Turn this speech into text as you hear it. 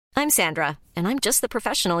I'm Sandra, and I'm just the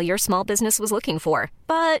professional your small business was looking for.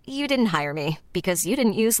 But you didn't hire me because you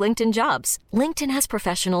didn't use LinkedIn Jobs. LinkedIn has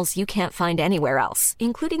professionals you can't find anywhere else,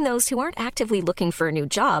 including those who aren't actively looking for a new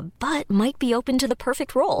job, but might be open to the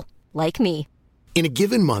perfect role, like me. In a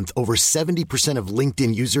given month, over 70% of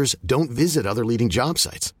LinkedIn users don't visit other leading job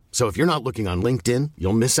sites. So if you're not looking on LinkedIn,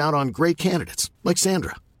 you'll miss out on great candidates like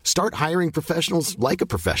Sandra. Start hiring professionals like a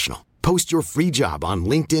professional. Post your free job on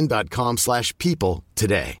linkedin.com/people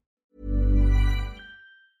today.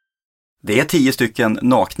 Det är 10 stycken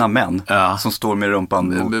nakna män som står med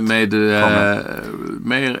rumpan mot med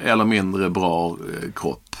mer eller mindre bra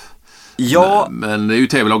kropp. Ja. Men det är ju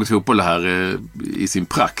tv-laget fotboll här i sin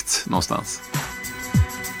prakt någonstans.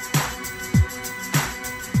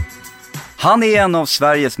 Han är en av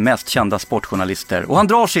Sveriges mest kända sportjournalister och han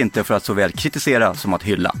drar sig inte för att såväl kritisera som att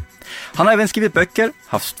hylla. Han har även skrivit böcker,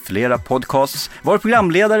 haft flera podcasts, varit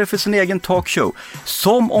programledare för sin egen talkshow.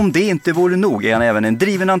 Som om det inte vore nog är han även en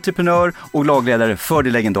driven entreprenör och lagledare för det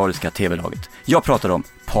legendariska tv-laget. Jag pratar om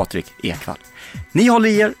Patrik Ekwall. Ni håller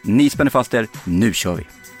i er, ni spänner fast er, nu kör vi!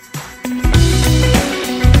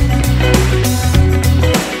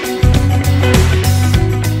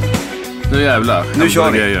 Nu jävlar, nu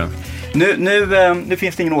kör vi! Nu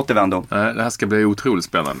finns det ingen återvändo. Nej, det här ska bli otroligt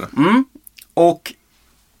spännande. Och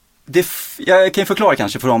jag kan ju förklara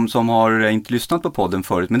kanske för de som har inte lyssnat på podden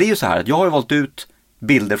förut. Men det är ju så här att jag har valt ut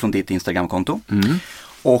bilder från ditt Instagramkonto.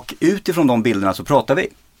 Och utifrån de bilderna så pratar vi.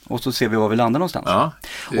 Och så ser vi var vi landar någonstans. Ja,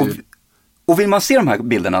 och vill man se de här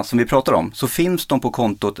bilderna som vi pratar om så finns de på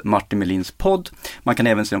kontot Martin Melins podd. Man kan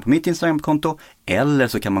även se dem på mitt Instagramkonto. Eller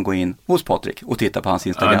så kan man gå in hos Patrik och titta på hans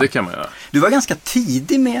Instagram. Ja, det kan man göra. Du var ganska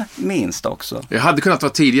tidig med Insta också. Jag hade kunnat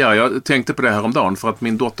vara tidigare. Jag tänkte på det här om dagen för att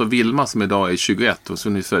min dotter Vilma som idag är 21 och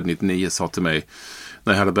som är född 99 sa till mig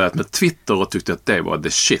när jag hade börjat med Twitter och tyckte att det var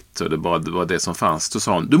the shit och det var det som fanns. Då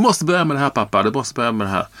sa hon, du måste börja med det här pappa, du måste börja med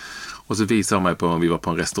det här. Och så visade hon mig på vi var på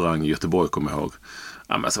en restaurang i Göteborg, kommer jag ihåg.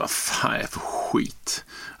 Ja, men så vad fan är det för skit?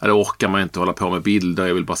 Ja, det orkar man inte hålla på med bilder,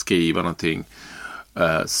 jag vill bara skriva någonting.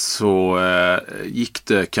 Så gick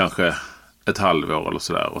det kanske ett halvår eller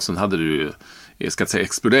sådär. Och sen hade du, jag ska inte säga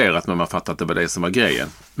exploderat, men man fattade att det var det som var grejen.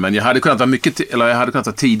 Men jag hade kunnat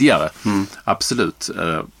vara tidigare. Absolut.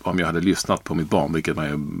 Om jag hade lyssnat på mitt barn, vilket man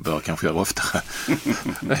ju bör kanske göra oftare.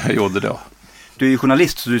 Jag gjorde då. Du är ju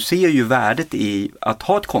journalist så du ser ju värdet i att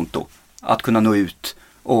ha ett konto. Att kunna nå ut.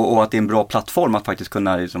 Och att det är en bra plattform att faktiskt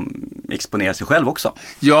kunna liksom exponera sig själv också.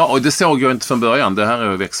 Ja, och det såg jag inte från början. Det här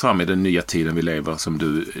har växt fram i den nya tiden vi lever som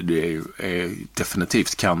du är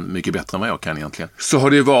definitivt kan mycket bättre än vad jag kan egentligen. Så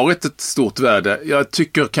har det varit ett stort värde. Jag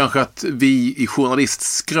tycker kanske att vi i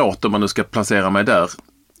journalistskrået, om man nu ska placera mig där,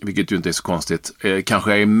 vilket ju inte är så konstigt,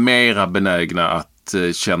 kanske är mera benägna att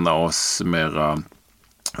känna oss mera,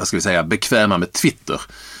 vad ska vi säga, bekväma med Twitter.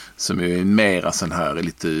 Som är mera sån här,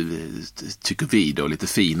 lite, tycker vi då, lite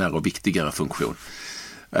finare och viktigare funktion.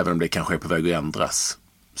 Även om det kanske är på väg att ändras.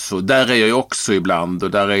 Så där är jag ju också ibland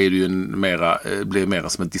och där är det ju blir mera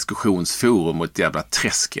som ett diskussionsforum och ett jävla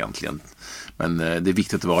träsk egentligen. Men det är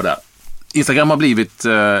viktigt att vara där. Instagram har blivit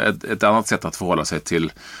ett annat sätt att förhålla sig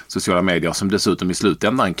till sociala medier som dessutom i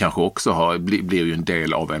slutändan kanske också blir ju en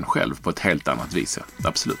del av en själv på ett helt annat vis.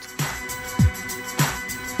 Absolut.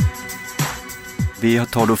 Vi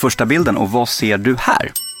tar då första bilden och vad ser du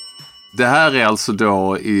här? Det här är alltså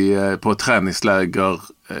då på ett träningsläger,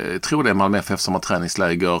 jag tror det är Malmö FF som har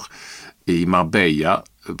träningsläger i Marbella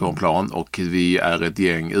på en plan och vi är ett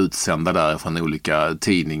gäng utsända där från olika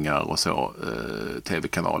tidningar och så,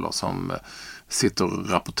 tv-kanaler som sitter och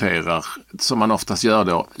rapporterar, som man oftast gör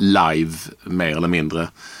då, live mer eller mindre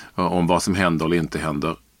om vad som händer eller inte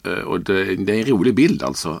händer. Och det är en rolig bild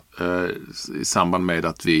alltså i samband med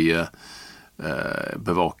att vi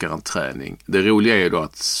bevakar en träning. Det roliga är ju då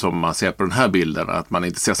att som man ser på den här bilden att man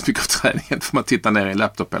inte ser så mycket av träningen för man tittar ner i en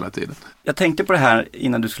laptop hela tiden. Jag tänkte på det här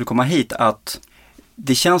innan du skulle komma hit att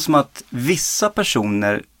det känns som att vissa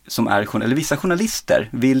personer som är, eller vissa journalister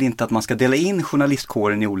vill inte att man ska dela in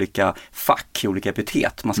journalistkåren i olika fack, i olika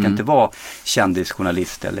epitet. Man ska inte vara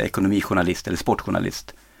kändisjournalist eller ekonomijournalist eller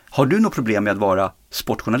sportjournalist. Har du något problem med att vara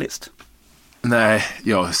sportjournalist? Nej,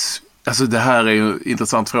 alltså det här är ju en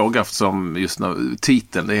intressant fråga som just när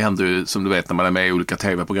titeln, det händer ju som du vet när man är med i olika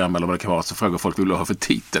tv-program eller vad det kan vara så frågar folk vad vill du ha för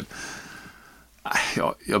titel.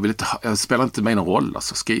 Jag spelar inte med någon roll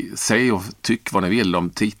alltså. Säg och tyck vad ni vill om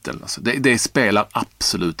titeln alltså. Det spelar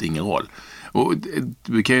absolut ingen roll. Och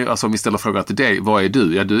vi kan ju, alltså om vi ställer frågan till dig, vad är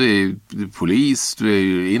du? Ja, du är ju polis, du är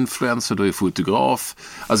ju influencer, du är fotograf.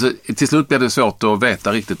 Alltså till slut blir det svårt att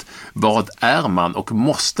veta riktigt vad är man och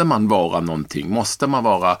måste man vara någonting? Måste man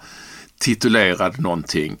vara titulerad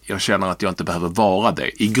någonting. Jag känner att jag inte behöver vara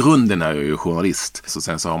det. I grunden är jag ju journalist. Så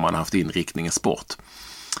sen så har man haft inriktningen sport.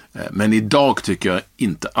 Men idag tycker jag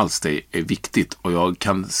inte alls det är viktigt. Och jag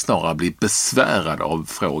kan snarare bli besvärad av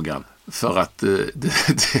frågan. För att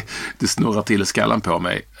det snurrar till skallen på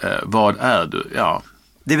mig. Vad är du? Ja.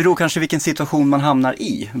 Det beror kanske vilken situation man hamnar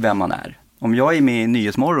i, vem man är. Om jag är med i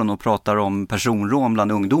Nyhetsmorgon och pratar om personrån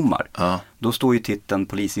bland ungdomar, då står ju titeln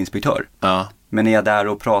polisinspektör. Ja. Men när jag är där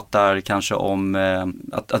och pratar kanske om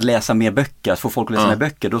att läsa mer böcker, att få folk att läsa mer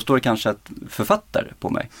böcker, då står det kanske ett författare på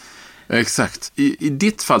mig. Exakt. I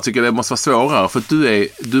ditt fall tycker jag det måste vara svårare, för att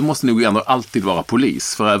du måste nog ändå alltid vara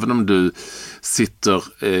polis. För även om du sitter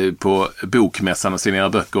på bokmässan och signerar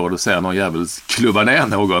böcker och du ser någon jävel klubba ner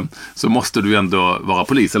någon, så måste du ändå vara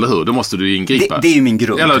polis, eller hur? Då måste du ingripa. Det är ju min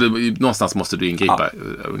grund. Eller någonstans måste du ingripa,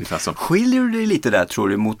 ungefär så. Skiljer du dig lite där, tror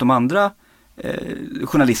du, mot de andra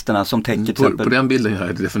journalisterna som tänker till exempel... På den bilden gör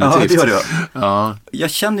jag det definitivt. Ja, det gör du. Ja.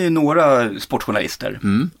 Jag känner ju några sportjournalister.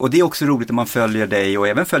 Och det är också roligt när man följer dig och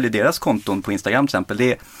även följer deras konton på Instagram till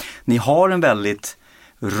exempel. Ni har en väldigt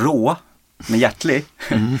rå, men hjärtlig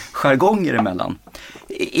jargong emellan.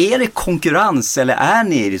 Är det konkurrens eller är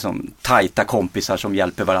ni liksom tajta kompisar som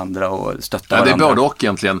hjälper varandra och stöttar varandra? Det är både och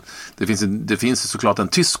egentligen. Det finns såklart en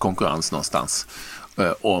tyst konkurrens någonstans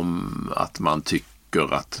om att man tycker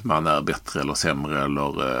att man är bättre eller sämre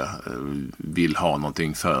eller vill ha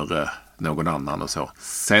någonting för någon annan och så.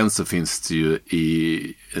 Sen så finns det ju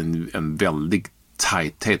en väldig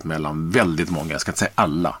tajthet mellan väldigt många, jag ska inte säga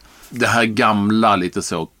alla. Det här gamla lite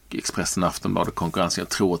så Expressen, Aftonbladet, konkurrensen, jag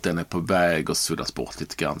tror att den är på väg att suddas bort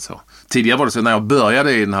lite grann så. Tidigare var det så, när jag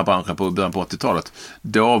började i den här branschen på början på 80-talet,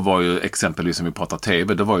 då var ju exempelvis som vi pratar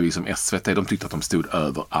TV, då var ju liksom SVT, de tyckte att de stod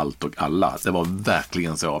över allt och alla. Det var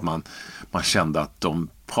verkligen så att man kände att de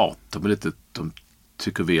pratade lite, de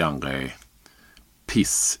tycker vi andra är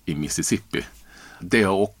piss i Mississippi. Det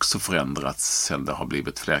har också förändrats sen det har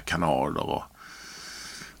blivit fler kanaler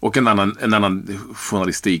och en annan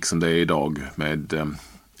journalistik som det är idag med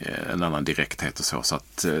en annan direkthet och så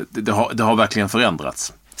att det har verkligen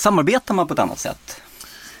förändrats. Samarbetar man på ett annat sätt?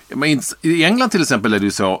 Men i England till exempel är det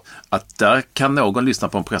ju så att där kan någon lyssna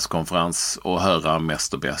på en presskonferens och höra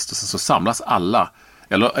mest och bäst och så samlas alla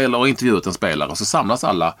eller intervjuat en spelare och så samlas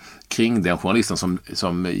alla kring den journalisten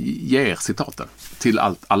som ger citaten till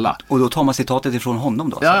alla. Och då tar man citatet ifrån honom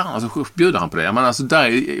då? Ja, alltså bjuder han på det. Men alltså där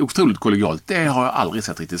är otroligt kollegialt. Det har jag aldrig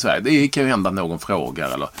sett riktigt i Sverige. Det kan ju hända någon fråga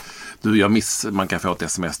eller man kan få ett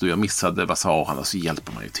sms, jag missade, vad sa han? Och så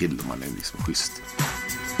hjälper man ju till om man är liksom schysst.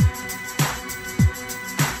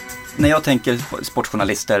 När jag tänker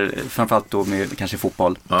sportjournalister, framförallt då med kanske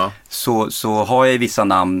fotboll, så har jag vissa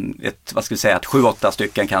namn, 7-8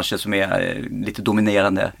 stycken kanske som är lite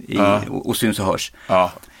dominerande och syns och hörs.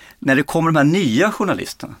 Ja. När det kommer de här nya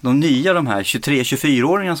journalisterna, de här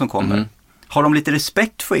 23-24-åringarna som kommer, har de lite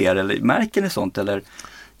respekt för er eller märker ni sånt eller?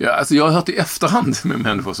 Ja, alltså jag har hört i efterhand med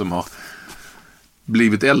människor som har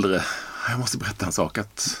blivit äldre. Jag måste berätta en sak,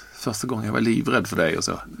 att första gången jag var livrädd för dig och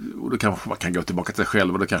så. Och då kanske man kan gå tillbaka till sig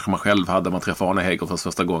själv och då kanske man själv hade, man träffade Arne Häger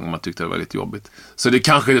första gången man tyckte det var lite jobbigt. Så det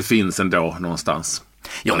kanske finns ändå någonstans.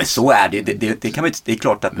 Ja, men så är det. Det är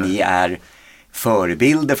klart att ni är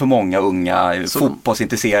förebilder för många unga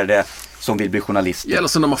fotbollsintresserade som vill bli journalister. Ja, eller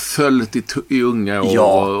som de har följt i unga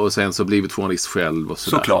år och sen så blivit journalist själv och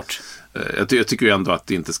sådär. Såklart. Jag tycker ju ändå att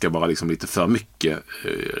det inte ska vara liksom lite för mycket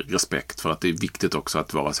respekt, för att det är viktigt också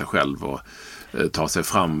att vara sig själv och ta sig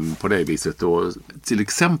fram på det viset. Och till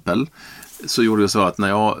exempel så gjorde jag så att när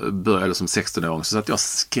jag började som 16-åring så att jag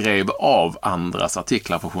skrev av andras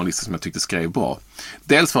artiklar på journalister som jag tyckte skrev bra.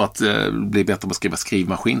 Dels för att bli bättre på att skriva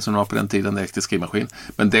skrivmaskin som det var på den tiden, det gick skrivmaskin.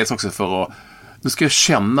 Men dels också för att nu ska jag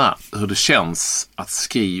känna hur det känns att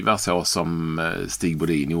skriva så som Stig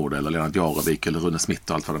Bodin gjorde eller Lennart Jarevik eller Rune Smith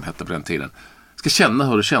och allt vad de hette på den tiden. Jag ska känna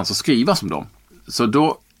hur det känns att skriva som dem. Så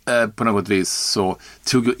då på något vis så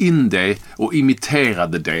tog jag in det och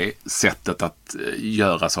imiterade det sättet att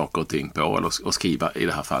göra saker och ting på och skriva i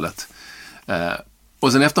det här fallet.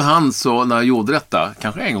 Och sen efterhand så när jag gjorde detta,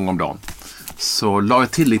 kanske en gång om dagen, så la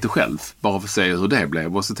jag till lite själv, bara för att se hur det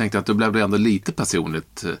blev. Och så tänkte jag att då blev det ändå lite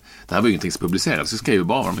personligt. Det här var ju ingenting som publicerades, så skrev jag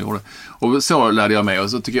bara vad de gjorde. Och så lärde jag mig, och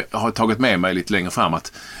så tycker jag har tagit med mig lite längre fram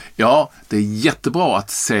att det är jättebra att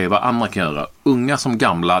se vad andra kan göra. Unga som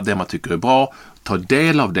gamla, det man tycker är bra, ta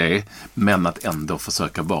del av det, men att ändå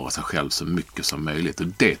försöka vara sig själv så mycket som möjligt. Och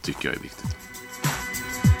det tycker jag är viktigt.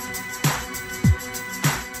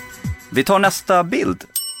 Vi tar nästa bild.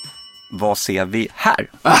 Vad ser vi här?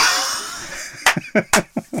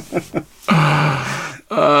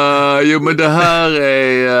 Jo, men det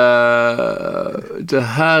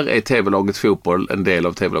här är TV-lagets fotboll, en del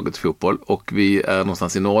av TV-lagets fotboll, och vi är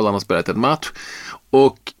någonstans i Norrland och spelat en match.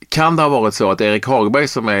 Och kan det ha varit så att Erik Hagberg,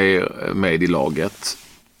 som är med i laget,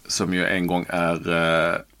 som ju en gång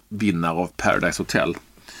är vinnare av Paradise Hotel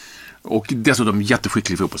och dessutom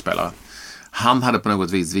jätteskicklig fotbollsspelare, han hade på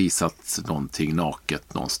något vis visat någonting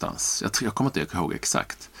naket någonstans. Jag kommer inte ihåg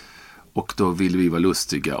exakt. Och då ville vi vara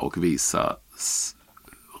lustiga och visa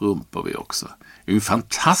rumpor vi också. Det är ju en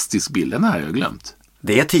fantastisk bild, den här har jag glömt.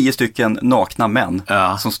 Det är 10 stycken nakna män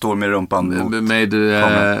som står med rumpan mot med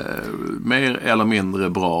mer eller mindre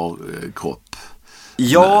bra kropp.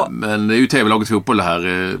 Ja. Men det är ju TV-laget fotboll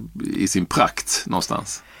här i sin prakt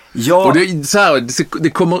någonstans. Ja. Och det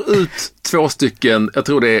kommer ut 2 stycken, jag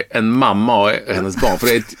tror det är en mamma och hennes barn, för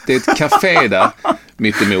det är ett café där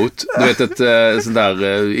mitt emot. Du vet, ett sånt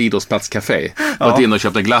där idrottsplatscafé. Gått in och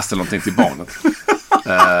köpt en glass eller någonting till barnet.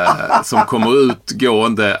 Som kommer ut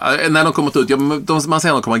gående. När de kommer ut, man ser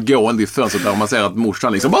att de kommer gående i fönstret där man ser att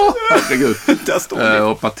morsan liksom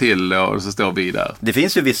hoppar till och så står vi där. Det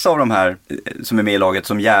finns ju vissa av de här som är med i laget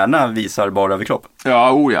som gärna visar bara överkropp. Ja,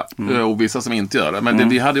 och vissa som inte gör det. Men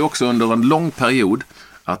vi hade ju också under en lång period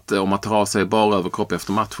att om man tar av sig bara överkropp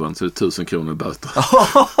efter matchen så är det 1000 kronor böter.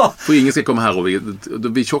 För ingen ska komma här och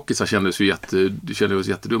vi tjockisar kände oss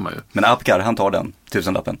jättedumma ju. Men Abkar, han tar den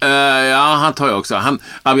 1000-lappen. Ja, han tar ju också.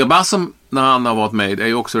 Abkar Barsam, när han har varit med, är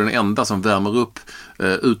ju också den enda som värmer upp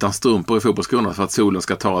utan strumpor i fotbollsskorna för att solen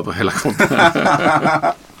ska ta över hela kroppen.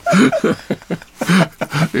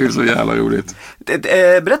 Det är ju så jävla roligt.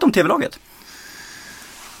 Berätta om TV-laget.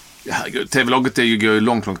 Ja, TV-laget går ju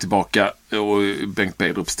långt tillbaka, och Bengt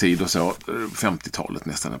Bedrups tid och så, 50-talet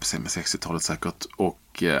nästan, med 60-talet säkert,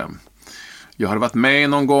 och jag hade varit med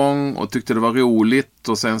någon gång och tyckte det var roligt,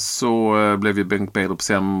 och sen så blev ju Bengt Bedrup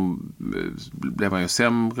blev han ju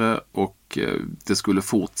sämre, och det skulle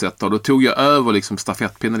fortsätta, och då tog jag över liksom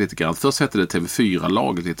stafettpinnen lite grann. Först hette det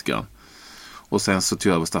TV4-laget lite grann, och sen så tog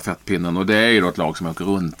jag över stafettpinnen, och det är ju då ett lag som åker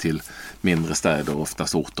runt till mindre städer,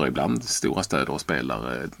 oftast orter, ibland stora städer, och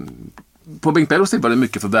spelar. På Bengt Bedrups tid var det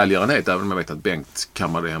mycket för välgörenhet, även om jag vet att Bengt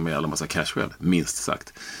kammade hem med alla massa cashwell, minst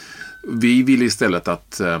sagt. Vi ville istället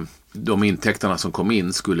att de intäkterna som kom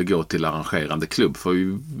in skulle gå till arrangerande klubb,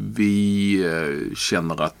 för vi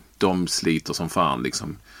känner att de sliter som fan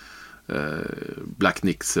liksom. Black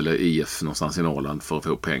Nix eller IF någonstans i Norrland för att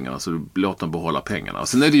få pengarna, så låt dem behålla pengarna. Och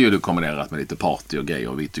sen är det ju kombinerat med lite party och grejer,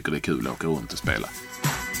 och vi tycker det är kul att åka runt och spela.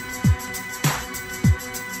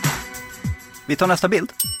 Vi tar nästa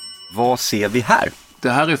bild. Vad ser vi här? Det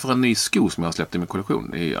här är för en ny sko som jag har släppt i min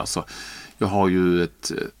kollektion. Jag har ju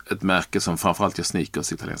ett märke som framförallt gör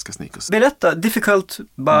sneakers, italienska sneakers. Berätta, Difficult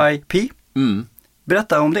by P.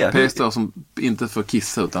 Berätta om det. P står som inte för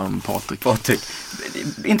kissa utan Patrik.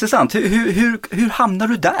 Intressant. Hur hamnar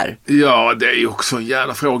du där? Ja, det är ju också en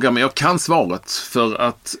jävla fråga, men jag kan svaret. För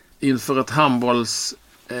att inför ett handbolls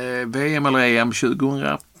VM eller EM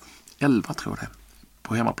 2011 tror jag det,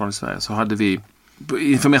 på hemmaplan i Sverige, så hade vi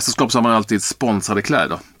inför mästerskap så har man alltid sponsrade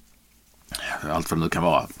kläder. Allt vad det nu kan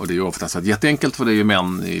vara. Och det är ju oftast jätteenkelt, för det är ju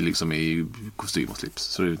män i kostym och slips.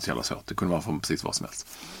 Så det är ju inte så jävla svårt. Det kunde vara från precis vad som helst.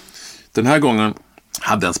 Den här gången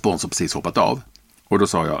hade en sponsor precis hoppat av. Och då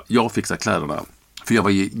sa jag fixar kläderna. För jag var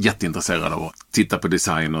jätteintresserad av att titta på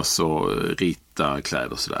designers och rita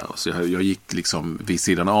kläder och sådär. Så jag gick liksom vid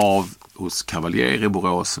sidan av hos Cavalier i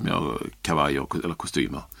Borås som gör kavajer eller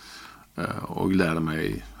kostymer. Och lärde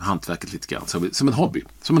mig hantverket lite grann. Som en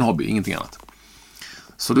hobby, ingenting annat.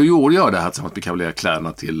 Så då gjorde jag det här tillsammans med Cavalier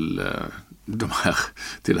kläderna till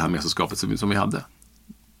det här mästerskapet som vi hade.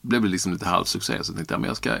 Det blev liksom lite halvsuccé, så jag tänkte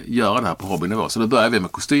jag ska göra det här på hobbynivå. Så då började vi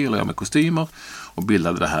med kostymer och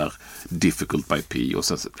bildade det här Difficult by P. Och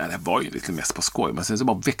sen, det var ju lite mest på skoj, men sen så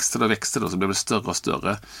bara växte det och så blev det större och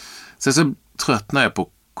större. Sen så tröttnade jag på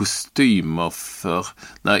kostymer, för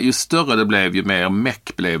ju större det blev, ju mer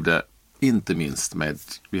meck blev det, inte minst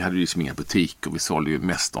vi hade ju liksom inga butiker, vi sålde ju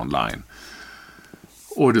mest online.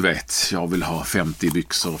 Och du vet, jag vill ha 50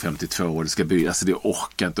 byxor och 52 och det ska bli, alltså det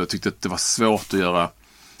orkar inte. Jag tyckte att det var svårt att göra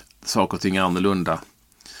saker och ting annorlunda.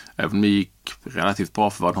 Även om det gick relativt bra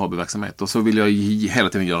för att vara en hobbyverksamhet. Och så ville jag hela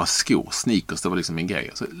tiden göra skor, sneakers, det var liksom min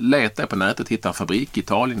grej. Så letade jag på nätet, hittade en fabrik i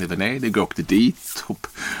Italien, i Venedig, åkte dit och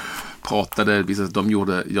pratade.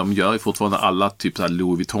 De gör ju fortfarande alla typ så här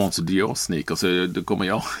Louis Vuittons och Dior sneakers. Så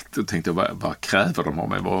då tänkte jag, vad kräver de av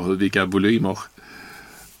mig? Vilka volymer?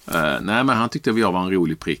 Nej, men han tyckte att jag var en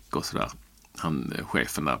rolig prick och sådär. Han,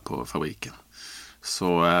 chefen där på fabriken.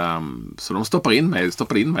 Så de stoppade in mig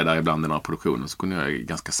där ibland i den här produktionen, så kunde jag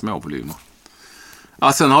ganska små volymer.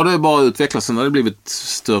 Ja, sen har det bara utvecklats, sen har det blivit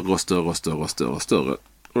större och större.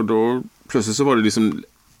 Och då plötsligt så var det liksom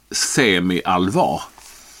semi-allvar.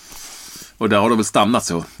 Och där har det väl stannat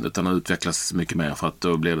så, utan att utvecklas mycket mer, för att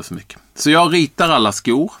då blir det för mycket. Så jag ritar alla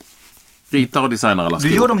skor. Ritar och designar alla skor.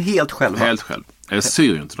 Du gör dem helt själv? Helt själv. Jag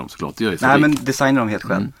syr ju inte dem såklart. Det gör jag. Nej, men designar dem helt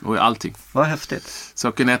själv. Och allting. Vad häftigt. Så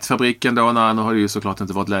åker ner till fabriken då. Nu har det ju såklart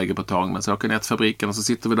inte varit läge på ett tag. Men så åker ner till fabriken och så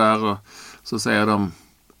sitter vi där och så säger de: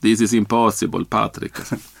 "This is impossible, Patrik."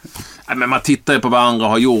 Men man tittar ju på vad andra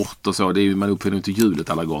har gjort och så. Det är ju, man uppfinner inte hjulet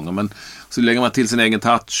alla gånger. Men så lägger man till sin egen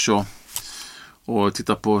touch och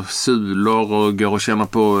tittar på sulor och går och känner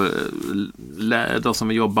på läder som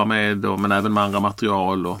vi jobbar med. Men även med andra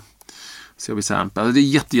material och så vi sample. Alltså det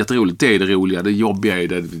är jätteroligt. Det är det roliga. Det jobbiga är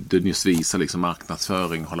det nyss visar liksom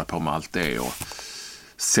marknadsföring, hålla på med allt det, och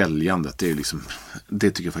säljandet, det är liksom,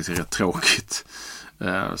 det tycker jag faktiskt är rätt tråkigt.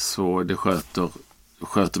 Så det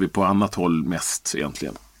sköter vi på annat håll mest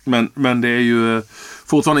egentligen. Men det är ju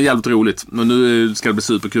fortfarande jävligt roligt. Och nu ska det bli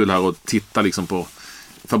superkul här och titta liksom på.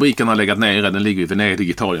 Fabriken har legat nere, den ligger i Venedig,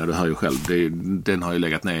 Italien, du hör ju själv. Den har ju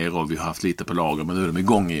legat nere och vi har haft lite på lager, men nu är de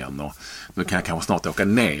igång igen. Och nu kan jag kanske snart åka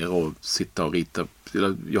ner och sitta och rita.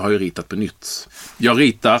 Jag har ju ritat på nytt. Jag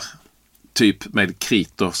ritar typ med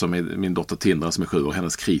kritor, som är min dotter Tindra som är 7 år,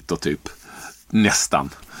 hennes kritor typ nästan.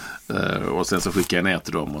 Och sen så skickar jag ner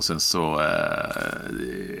till dem och sen så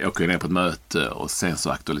åker jag ner på ett möte och sen så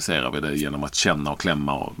aktualiserar vi det genom att känna och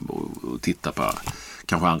klämma och titta på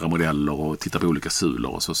kanske andra modeller och titta på olika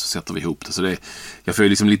sulor, och så sätter vi ihop det. Så jag får ju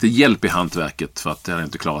liksom lite hjälp i hantverket, för att det har jag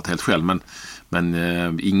inte klarat helt själv.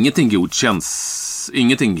 Men ingenting godkänns,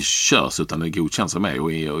 ingenting körs utan det godkänns av mig,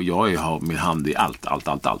 och jag har min hand i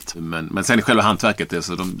allt. Men sen i själva hantverket är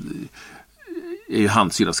så de är ju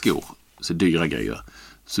handsydda skor, så dyra grejer.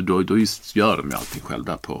 Så då gör de ju allting själv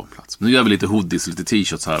där på plats. Nu gör vi lite hoodies, lite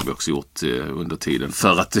t-shirts här har vi också gjort under tiden,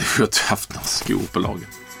 för att vi har inte haft några skor på lager.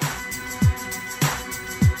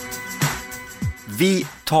 Vi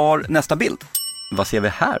tar nästa bild. Vad ser vi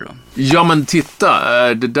här då? Ja, men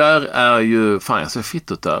titta, det där är ju, fan jag ser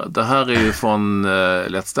fitt ut där. Det här är ju från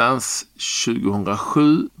Let's Dance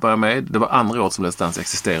 2007 var jag med. Det var andra året som Let's Dance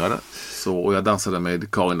existerade. Och jag dansade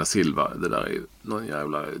med Karin da Silva. Det där är ju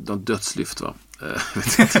någon dödslyft, va?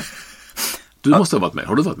 Du måste ha varit med.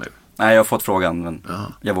 Har du varit med? Nej, jag har fått frågan, men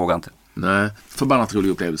jag vågar inte. Nej, förbannat rolig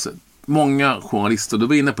upplevelse. Många journalister, du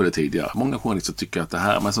var inne på det tidigare, många journalister tycker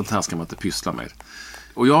att men sånt här ska man inte pyssla med.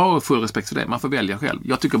 Och jag har full respekt för det, man får välja själv.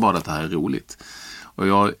 Jag tycker bara att det här är roligt. Och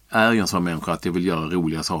jag är ju en sån människa att jag vill göra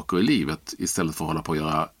roliga saker i livet istället för att hålla på att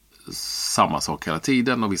göra samma sak hela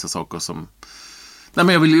tiden och vissa saker som... Nej,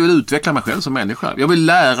 men jag vill ju utveckla mig själv som människa. Jag vill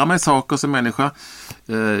lära mig saker som människa.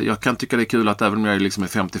 Jag kan tycka det är kul att även om jag liksom är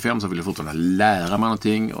 55 så vill jag fortfarande lära mig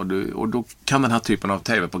någonting. Och då kan den här typen av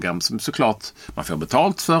tv-program som såklart man får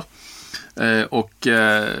betalt för. Och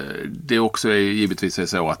det också är givetvis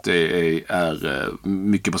så att det är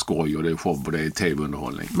mycket på skoj och det är show och det är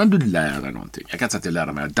tv-underhållning. Men du lär dig någonting. Jag kan inte säga att jag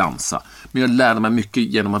lärde mig att dansa. Men jag lärde mig mycket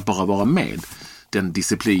genom att bara vara med. Den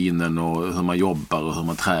disciplinen och hur man jobbar och hur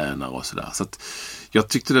man tränar och sådär. Så att jag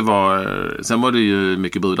tyckte det var... Sen var det ju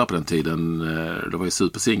mycket brudar på den tiden. Det var ju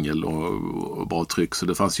supersingel och bra tryck. Så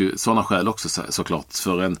det fanns ju sådana skäl också såklart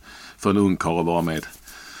för en ung karl att vara med.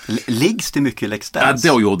 Liggs det mycket Let's Dance?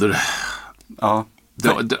 Ja, då gjorde det. Ja.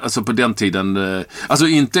 Alltså på den tiden... Alltså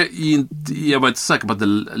jag var inte säker på att det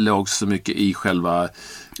låg så mycket i själva...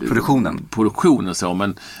 Produktionen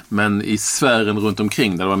så, men i sfären runt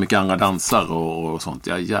omkring där det var mycket andra dansare och sånt,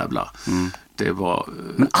 ja jävlar. Det var...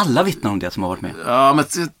 Men alla vittnar om det som har varit med. Ja,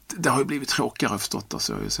 men det har ju blivit tråkigare, har jag förstått.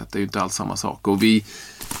 Alltså, jag har ju sett. Det är ju inte alls samma sak. Och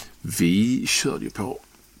vi körde ju på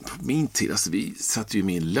min tid, alltså vi satt ju i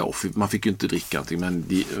min lof. Man fick ju inte dricka någonting, men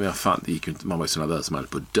det gick ju inte, man var ju så nervös som man hade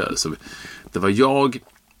på att dö. Så det var jag,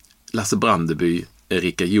 Lasse Brandeby,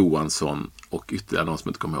 Erika Johansson och ytterligare någon som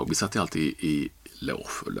inte kommer ihåg. Vi satt ju alltid i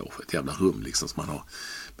lof, ett jävla rum liksom som man har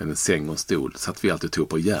med en säng och en stol. Satt vi alltid och tog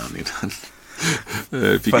på järn i den.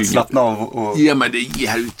 För att slappna av och... Ja, men det är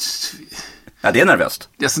jävligt... Ja, det är nervöst.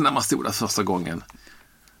 Det är så när man stod där första gången.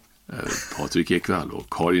 Patrik Ekwall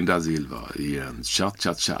och Karin da Silva i en chat.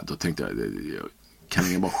 Då tänkte jag kan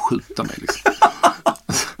ingen bara skjuta mig liksom.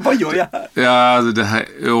 Vad gör jag här? Ja, det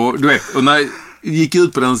här... Och, du vet, och när jag gick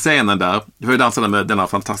ut på den scenen där, jag dansade med denna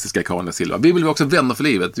fantastiska Karin da Silva. Vi blev också vänner för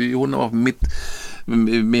livet. Hon var på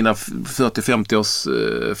mina 40-50 års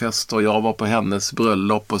fester. Jag var på hennes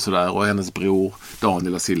bröllop och sådär. Och hennes bror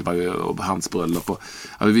Daniel da Silva och hans bröllop. Och,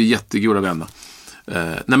 ja, vi var jättegoda vänner.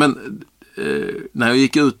 När jag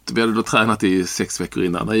gick ut, vi hade då tränat i 6 veckor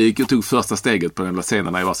innan. När jag gick och tog första steget på den där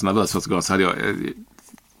scenen, när jag var så nervös första gången, så hade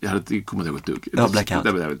jag hade kommit ihåg ett dugg.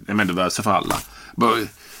 Men det var så för alla.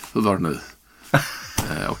 Hur var det nu?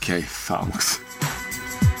 Okej, fan också.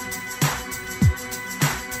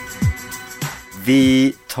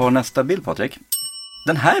 Vi tar nästa bild, Patrik.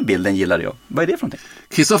 Den här bilden gillade jag. Vad är det för någonting?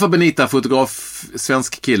 Christopher Benita, fotograf,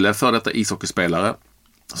 svensk kille, för detta ishockeyspelare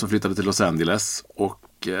som flyttade till Los Angeles.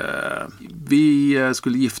 Och vi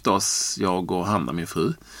skulle gifta oss, jag och Hanna, min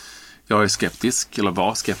fru. Jag är skeptisk, eller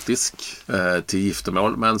var skeptisk till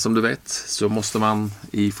giftermål. Men som du vet så måste man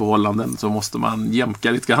i förhållanden så måste man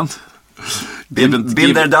jämka lite grann. Give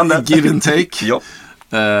and take. Ja.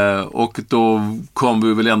 Och då kom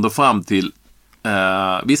vi väl ändå fram till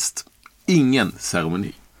visst, ingen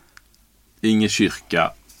ceremoni. Ingen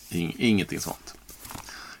kyrka, ingenting sånt.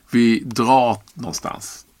 Vi drar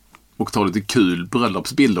någonstans och tar lite kul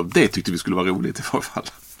bröllopsbilder. Det tyckte vi skulle vara roligt i alla fall.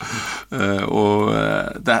 Och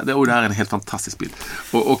det här är en helt fantastisk bild.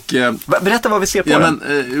 Berätta vad vi ser på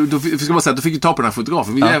den. Då fick vi ta på den här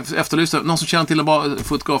fotografen. Vi efterlyste någon som känner till en bra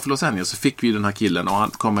fotograf i Los Angeles, så fick vi den här killen och han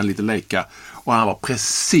kom med en liten Leica och han var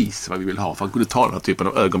precis vad vi vill ha för att kunna ta den här typen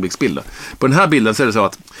av ögonblicksbilder. På den här bilden så är det så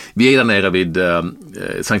att vi är där nere vid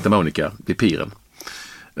Santa Monica, vid piren.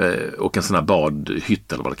 Och en sån här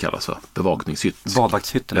badhytt eller vad det kallas för. Bevakningshytt.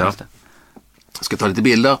 Badvaktshytten, ja. Jag ska ta lite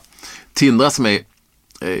bilder. Tindra som är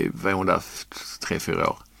vad är hon där, 3-4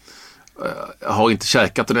 år. Jag har inte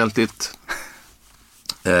käkat ordentligt.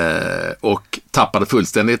 Och tappade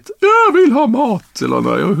fullständigt. Jag vill ha mat. Eller när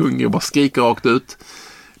jag är hungrig och bara skriker rakt ut.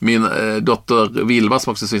 Min dotter Vilva,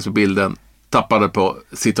 som också syns på bilden, tappade på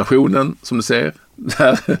situationen, som du ser.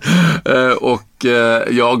 Och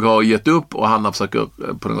jag har gett upp och Hanna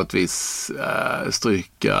försöker på något vis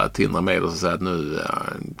stryka Tindra med och säga att nu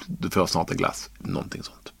du får snart en glass. Någonting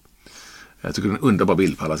sånt. Jag tycker det är en underbar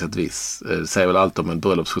bild på alla sätt och vis. Det säger väl allt om en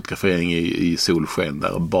bröllopsfotografering i solsken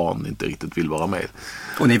där barn inte riktigt vill vara med.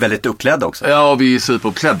 Och ni är väldigt uppklädda också. Ja, vi är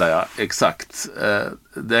superuppklädda, ja. Exakt.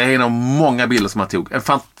 Det är en av många bilder som han tog. En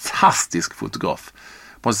fantastisk fotograf.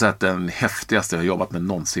 Måste säga att den häftigaste jag har jobbat med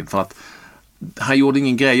någonsin. För att han gjorde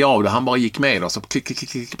ingen grej av det. Han bara gick med och så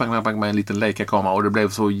klick, bang, med en liten Leica-kamera. Och det blev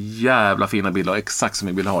så jävla fina bilder. Exakt som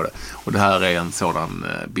vi vill ha det. Och det här är en sådan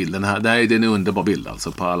bild. Det är en underbar bild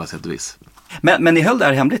alltså på alla sätt och vis. Men ni höll det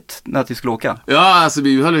här hemligt när vi skulle åka? Ja, alltså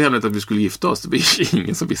vi höll det hemligt att vi skulle gifta oss. Det var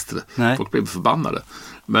ingen som visste det. Nej. Folk blev förbannade.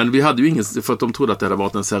 Men vi hade ju ingen, för att de trodde att det hade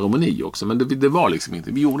varit en ceremoni också. Men det var liksom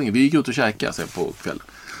inte. Vi gjorde inget. Vi gick ut och käkade sen på kvällen.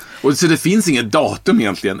 Och så det finns inget datum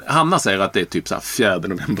egentligen. Hanna säger att det är typ så här 4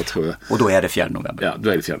 november tror jag. Och då är det 4 november. Ja, då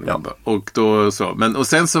är det 4 november. Ja. Och då så. Och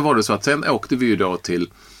sen så var det så att sen åkte vi ju då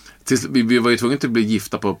till vi var ju tvungna att bli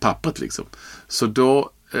gifta på pappret liksom. Så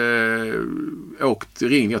då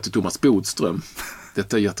ringde jag till Thomas Bodström.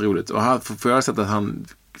 Detta är jätteroligt. Och får jag sett att han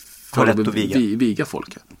får rätt att viga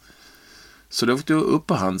folk. Så då fick jag upp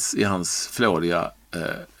på i hans flådiga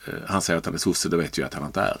han säger att han är sosse, det vet jag att han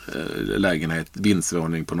inte är. Lägenhet,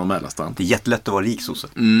 vindsvåning på Normala strand. Det är jättelätt att vara rik sosse.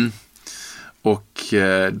 Och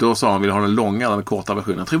då sa han, vill ha den långa eller den korta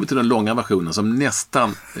versionen. Jag tror till den långa versionen som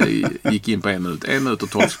nästan gick in på 1 minut. 1 minut och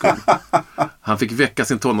 12 sekunder. Han fick väcka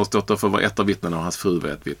sin tonårsdotter för att vara ett av vittnena och hans fru var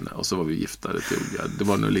ett vittne. Och så var vi gifta. Det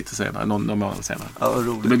var nu lite senare, någon månad senare. Ja,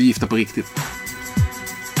 då blev vi gifta på riktigt.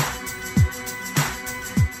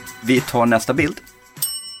 Vi tar nästa bild.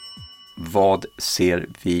 Vad ser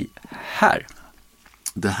vi här?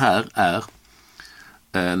 Det här är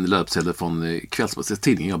en löpsedel från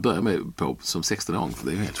kvällstidningen jag började med på som 16-åring, för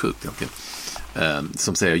det är helt sjukt egentligen.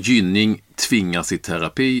 Som säger Gynning tvingas i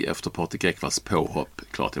terapi efter Patrik Ekwalls påhopp.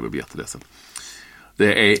 Klart jag blir jätteledsen.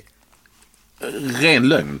 Det är ren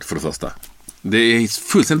lögn för det första. Det är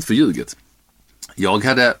fullständigt förljuget.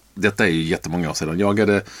 Detta är ju jättemånga år sedan, jag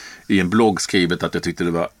hade i en blogg skrivit att jag tyckte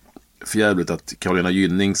det var förjävligt att Carolina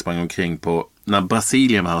Gynning sprang omkring när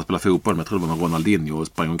Brasilien var här och spelade fotboll, men jag tror det var med Ronaldinho, och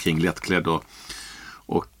sprang omkring lättklädd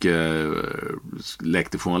och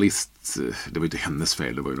lekte journalist. Det var ju inte hennes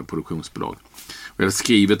fel, det var ju en produktionsbolag. Och jag hade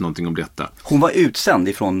skrivit någonting om detta. Hon var utsänd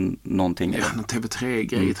ifrån någonting? Ja, någon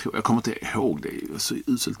TV3-grej. Jag kommer inte ihåg det, så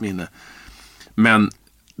uselt minne. Men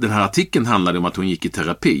den här artikeln handlade om att hon gick i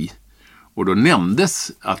terapi. Och då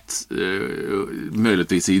nämndes att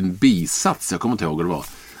möjligtvis i en bisats, jag kommer inte ihåg vad det var,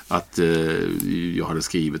 att jag hade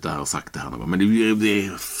skrivit det här och sagt det här. Men det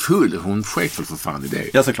är hon sket väl för fan i det.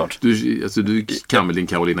 Ja, såklart. Du kan väl din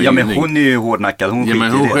Carolina Gynning. Ja, men hon är ju hårdnackad.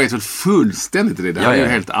 Hon sket väl fullständigt i det. Det här är ju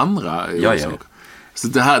helt andra saker. Så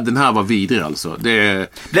den här var vidrig alltså.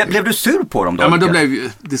 Blev du sur på dem då? Ja, men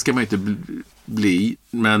det ska man inte bli.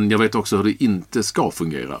 Men jag vet också hur det inte ska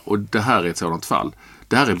fungera. Och det här är ett sådant fall.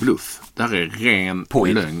 Det här är bluff. Det här är ren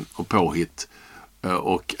lögn och påhitt.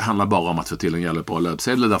 Och handlar bara om att få till en jävla bra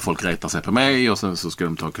löpsedel där folk retar sig på mig och sen så ska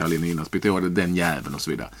de ta Carolina Gynning och den jäveln och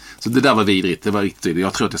så vidare. Så det där var vidrigt. Det var riktigt vidrigt.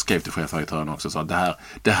 Jag tror att jag skrev till chefredaktören också och sa att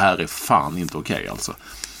det här är fan inte okej alltså.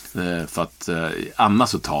 För att annars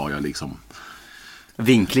så tar jag liksom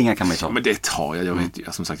Vinklingar kan man ju ta. Men det tar jag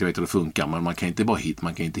vet, som sagt, jag vet hur det funkar, men man kan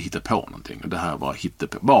inte hitta på någonting. Och det här var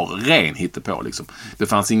bara ren hittepå liksom. Det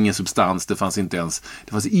fanns ingen substans, det fanns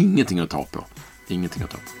ingenting att ta på. Ingenting att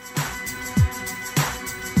ta på.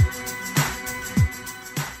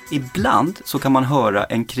 Ibland så kan man höra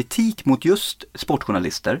en kritik mot just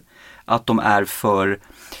sportjournalister, att de är för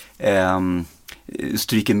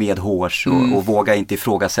stryker med hårs och vågar inte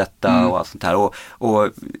ifrågasätta och allt sånt här. Och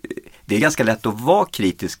det är ganska lätt att vara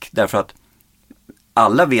kritisk, därför att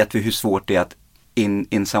alla vet vi hur svårt det är att in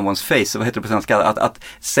someone's face, vad heter det på svenska, att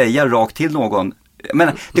säga rakt till någon.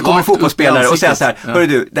 Men det kommer en fotbollsspelare och säger så här, hörru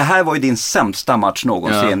du, det här var ju din sämsta match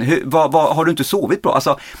någonsin. Har du inte sovit bra?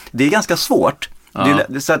 Alltså, det är ganska svårt. Ja.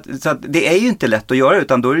 Så att det är ju inte lätt att göra,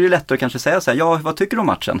 utan då är det ju lättare att kanske säga så här, ja, vad tycker du om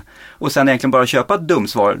matchen? Och sen egentligen bara köpa ett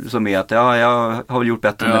dumsvar som är att ja, jag har gjort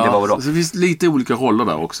bättre, men det var bra. Så det finns lite olika roller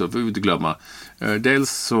där också, får vi inte glömma.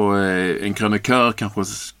 Dels så en krönikör kanske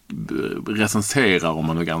recenserar, om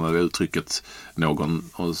man nu använder uttrycket, någon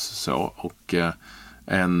och så. Och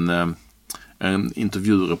en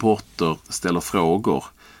intervjureporter ställer frågor.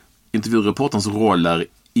 Intervjureporterns roll är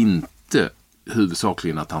inte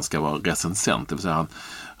huvudsakligen att han ska vara recensent. Det vill säga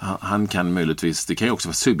han kan möjligtvis, det kan ju också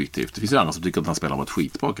vara subjektivt. Det finns ju andra som tycker att han spelar något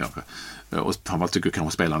skitbra kanske. Och han tycker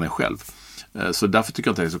kanske spelaren är själv. Så därför tycker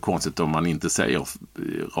jag inte det är så konstigt om man inte säger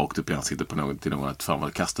rakt upp i ansiktet till någon att fan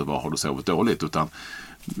vad kastar, var har du sovit dåligt? Utan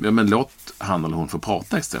men låt han eller hon få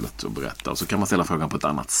prata istället och berätta. Och så kan man ställa frågan på ett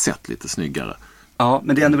annat sätt, lite snyggare. Ja,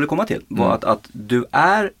 men det jag ändå vill komma till var att du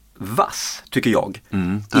är vass, tycker jag,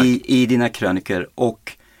 i dina kröniker,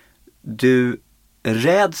 och du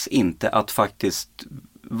räds inte att faktiskt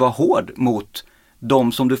vara hård mot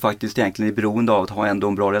de som du faktiskt egentligen är beroende av att ha ändå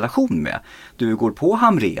en bra relation med. Du går på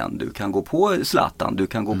Hamrén, du kan gå på Zlatan, du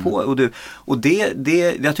kan gå på, och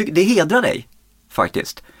jag tycker det hedrar dig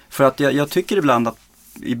faktiskt. För att jag tycker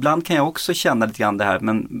ibland kan jag också känna lite grann det här,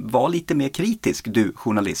 men var lite mer kritisk, du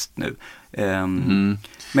journalist nu. Men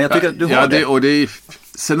jag tycker att du har det.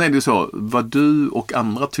 Sen är det ju så, vad du och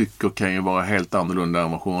andra tycker kan ju vara helt annorlunda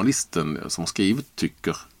än vad journalisten som skrivit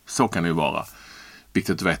tycker. Så kan det ju vara.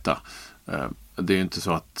 Viktigt att veta. Det är ju inte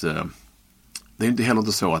så att det är inte heller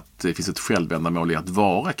inte så att det finns ett självändamål i att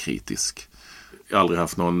vara kritisk. Jag har aldrig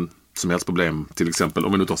haft någon som helst problem, till exempel,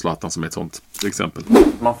 om vi nu tar Zlatan som ett sånt exempel.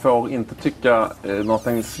 Man får inte tycka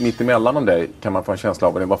någonting mitt emellan om det, kan man få en känsla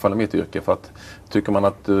av, i alla fall i mitt yrke. För att tycker man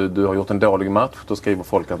att du har gjort en dålig match, då skriver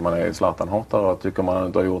folk att man är Zlatan-hatare. Och tycker man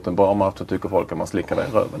att du har gjort en bra match, så tycker folk att man slickar dig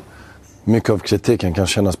i röven. Mycket av kritiken kan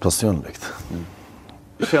kännas personligt.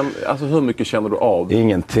 Alltså hur mycket känner du av?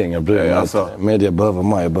 Ingenting, jag bryr mig inte. Media behöver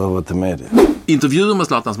mig, jag behöver inte media. Intervjuer med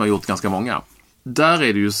Zlatan som har gjort ganska många. Där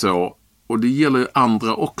är det ju så, och det gäller ju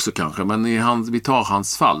andra också kanske, men vi tar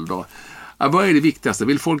hans fall då. Vad är det viktigaste?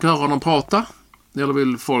 Vill folk höra honom prata? Eller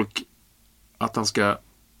vill folk att han ska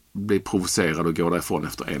bli provocerad och gå därifrån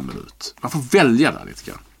efter 1 minut? Man får välja där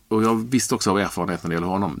lite grann. Och jag visste också av erfarenhet när det gäller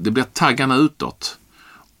honom. Det blir taggarna utåt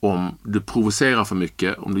om du provocerar för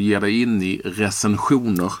mycket, om du ger dig in i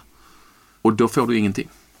recensioner, och då får du ingenting.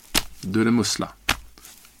 Då är det mussla.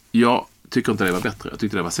 Jag tycker inte det var bättre. Jag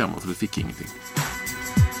tyckte det var sämre, för du fick ingenting.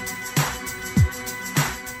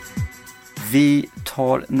 Vi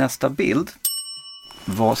tar nästa bild.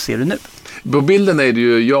 Vad ser du nu? På bilden är det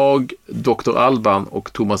ju jag, Dr. Alban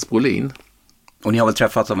och Thomas Brolin. Och ni har väl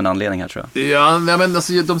träffats av en anledning här, tror jag? Ja, men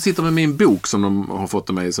alltså, de sitter med min bok som de har fått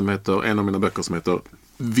av mig, som heter, en av mina böcker som heter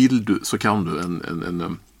Vill du så kan du,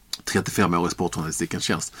 en 35-årig sportjournalistikens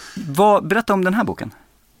tjänst. Berätta om den här boken.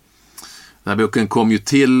 Den här boken kom ju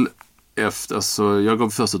till efter, alltså, jag gav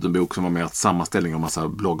först ut en bok som var mer ett sammanställning av massa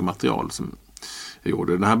bloggmaterial som jag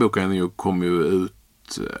gjorde. Den här boken kom ju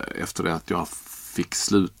ut efter det att jag fick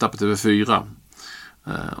sluta på TV4.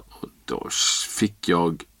 Och då fick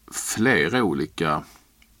jag flera olika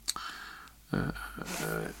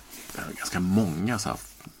ganska många så här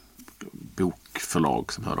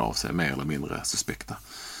bokförlag som hörde av sig, mer eller mindre suspekta,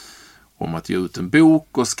 om att ge ut en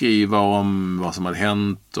bok och skriva om vad som hade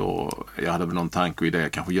hänt, och jag hade väl någon tanke och idé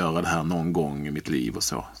att kanske göra det här någon gång i mitt liv och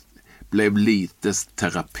så. Blev lite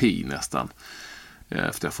terapi nästan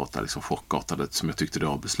efter jag fått det liksom chockartade som jag tyckte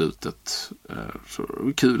då beslutet. Så det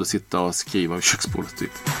var kul att sitta och skriva vid köksbordet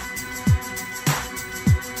typ.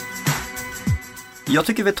 Jag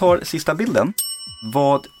tycker vi tar sista bilden.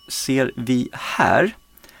 Vad ser vi här?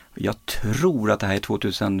 Jag tror att det här är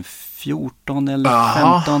 2014 eller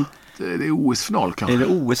 2015. det är OS-final kanske. Är det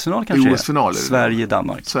OS-final kanske? OS-final.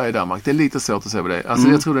 Sverige-Danmark. Sverige-Danmark. Det är lite svårt att se vad det är. Alltså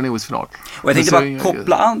jag tror det är en OS-final. Och jag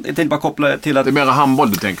tänkte bara koppla till att... Det är mera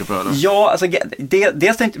handboll du tänker på, eller? Ja, alltså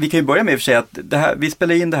vi kan ju börja med att säga att vi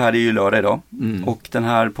spelar in det här, det är ju lördag idag. Och den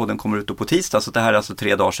här podden kommer ut på tisdag, så det här är alltså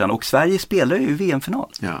 3 dagar sedan. Och Sverige spelar ju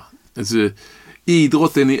VM-final. Ja, alltså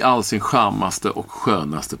idrotten i all sin charmaste och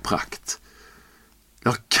skönaste prakt.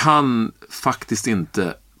 Jag kan faktiskt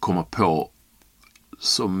inte komma på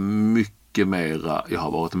så mycket mera jag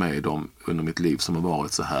har varit med om under mitt liv som har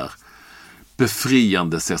varit så här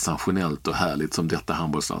befriande, sensationellt och härligt som detta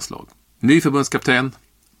handbollslandslag. Ny förbundskapten,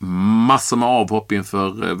 massor med avhopp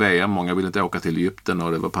inför VM. Många vill inte åka till Egypten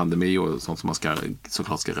och det var pandemi och sånt som man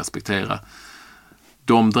såklart ska respektera.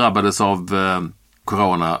 De drabbades av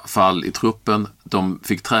coronafall i truppen. De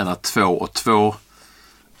fick träna 2-2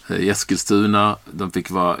 i Eskilstuna. De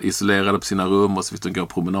fick vara isolerade på sina rum och så fick de gå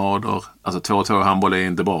promenader. Alltså 2-2 handboll är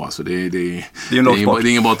inte bra. Så det är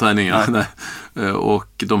ingen bra träning. Ja.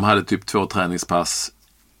 Och de hade typ 2 träningspass.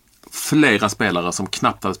 Flera spelare som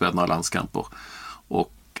knappt hade spelat några landskamper.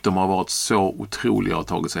 Och de har varit så otroliga och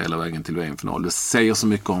tagit sig hela vägen till VM-final. Det säger så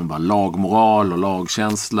mycket om vad lagmoral och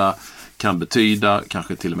lagkänsla kan betyda,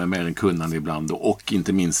 kanske till och med mer än kunnande ibland, och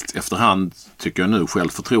inte minst efterhand tycker jag nu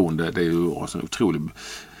självförtroende. Det är ju också en otrolig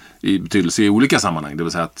i betydelse i olika sammanhang. Det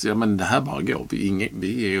vill säga att men det här bara går.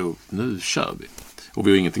 Nu kör vi. Och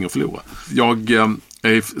vi har ingenting att förlora. Jag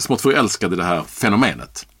är smått förälskad i det här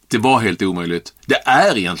fenomenet. Det var helt omöjligt. Det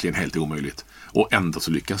är egentligen helt omöjligt. Och ändå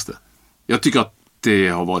så lyckas det. Jag tycker att det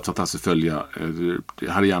har varit fantastiskt att följa.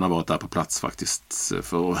 Jag hade gärna varit där på plats faktiskt.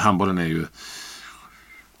 För handbollen är ju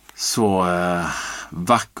så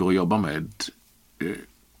vacker att jobba med.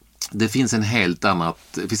 Det finns ett helt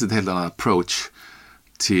annat approach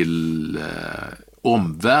till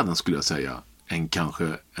omvärlden, skulle jag säga, än kanske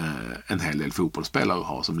en hel del fotbollsspelare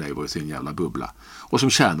har som lever i sin jävla bubbla och som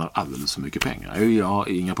tjänar alldeles för mycket pengar. Jag har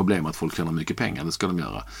inga problem att folk tjänar mycket pengar, det ska de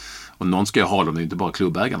göra. Och någon ska ju ha dem, det är inte bara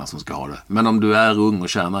klubbägarna som ska ha det. Men om du är ung och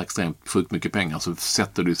tjänar extremt sjukt mycket pengar så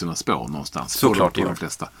sätter du sina spår någonstans. Såklart det gör. De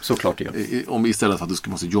flesta. Såklart det gör. Om istället för att du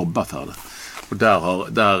måste jobba för det.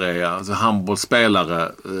 Och där är alltså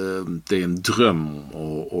handbollsspelare, det är en dröm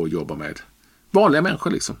att jobba med. Vanliga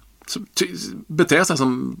människor liksom. Beter sig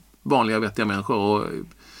som vanliga vettiga människor, och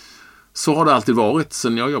så har det alltid varit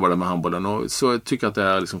sen jag jobbade med handbollen, och så tycker jag att det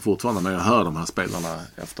är liksom fortfarande när jag hör de här spelarna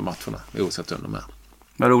efter matcherna, oavsett vem de är.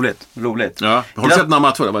 Vad roligt. Ja, har du sett några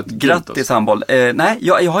matcher? Grattis handboll. Nej,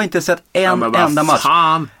 jag har inte sett enda match.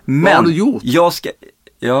 Men vad har du gjort?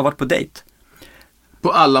 Jag har varit på dejt.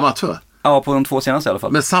 På alla matcher? Ja, på de 2 senaste i alla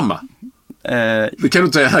fall. Med samma? Det kan du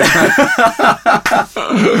inte säga här.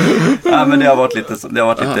 Ja, men det har varit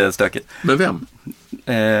lite stökigt. Med vem?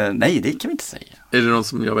 Nej, det kan vi inte säga. Är det någon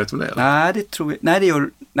som jag vet om det är? Nej, det tror jag. Nej, det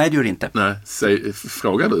gör det inte. Nej,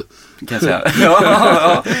 frågar du? Kan jag säga.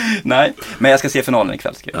 Ja. Nej, men jag ska se finalen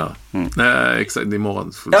ikväll. Nej, exakt, det är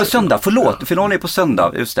imorgon. Ja, söndag, förlåt. Ja. Finalen är på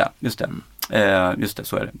söndag, just det. Just det,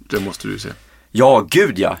 så är det. Det måste du se. Ja,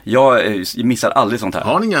 gud ja. Jag missar aldrig sånt här.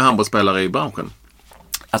 Har ni inga handbollsspelare i branschen?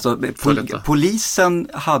 Alltså, polisen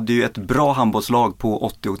hade ju ett bra handbollslag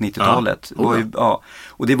på 80- och 90-talet.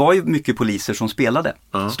 Och det var ju mycket poliser som spelade,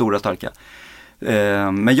 stora, starka.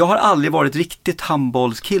 Men jag har aldrig varit riktigt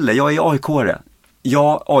handbollskille. Jag är AIK-are.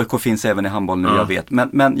 Ja, AIK finns även i handboll nu, jag vet.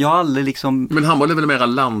 Men jag har aldrig liksom... Men handboll är väl mera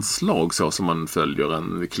landslag så som man följer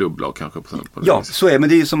en klubblag kanske? På ja, så är det. Men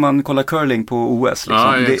det är ju som man kollar curling på OS. Liksom.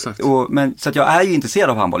 Ja, exakt. Så att jag är ju intresserad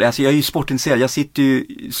av handboll. Alltså, jag är ju sportintresserad. Jag sitter ju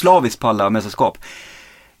slaviskt på alla mästerskap.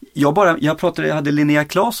 Jag hade Linnea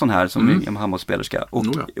Claesson här som är en handbollsspelerska.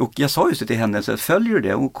 Och jag sa just till henne, så följer du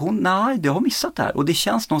det? Och hon, nej, jag har missat det här. Och det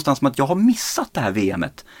känns någonstans som att jag har missat det här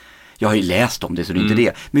VMet. Jag har ju läst om det, så det är inte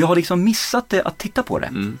det. Men jag har liksom missat det, att titta på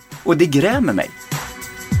det. Och det grämer mig.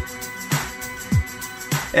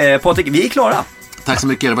 Patrik, vi är klara. Tack så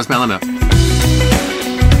mycket, det var spännande.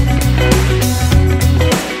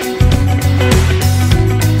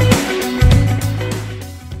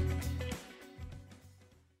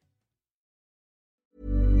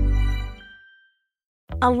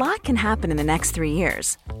 A lot can happen in the next 3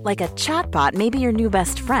 years. Like a chatbot may be your new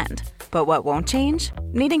best friend. But what won't change?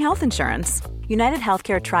 Needing health insurance. United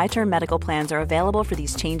Healthcare Tri-Term Medical Plans are available for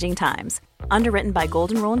these changing times. Underwritten by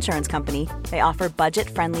Golden Rule Insurance Company, they offer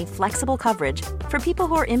budget-friendly, flexible coverage for people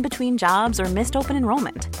who are in between jobs or missed open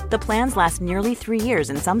enrollment. The plans last nearly 3 years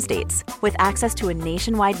in some states, with access to a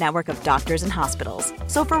nationwide network of doctors and hospitals.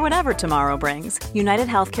 So for whatever tomorrow brings, United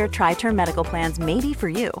Healthcare Tri-Term Medical Plans may be for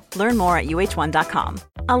you. Learn more at uh1.com.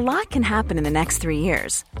 A lot can happen in the next 3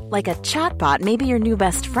 years. Like a chatbot may be your new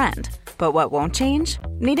best friend. But what won't change?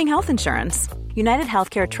 Needing health insurance. United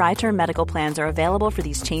Healthcare Tri-Term Medical Plans are available for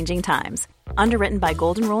these changing times. Underwritten by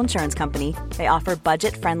Golden Rule Insurance Company, they offer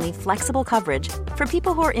budget-friendly, flexible coverage for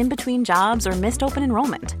people who are in between jobs or missed open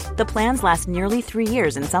enrollment. The plans last nearly 3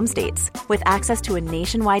 years in some states, with access to a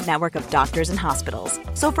nationwide network of doctors and hospitals.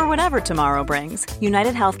 So for whatever tomorrow brings,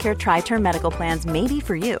 United Healthcare Tri-Term Medical Plans may be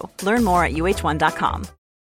for you. Learn more at uh1.com.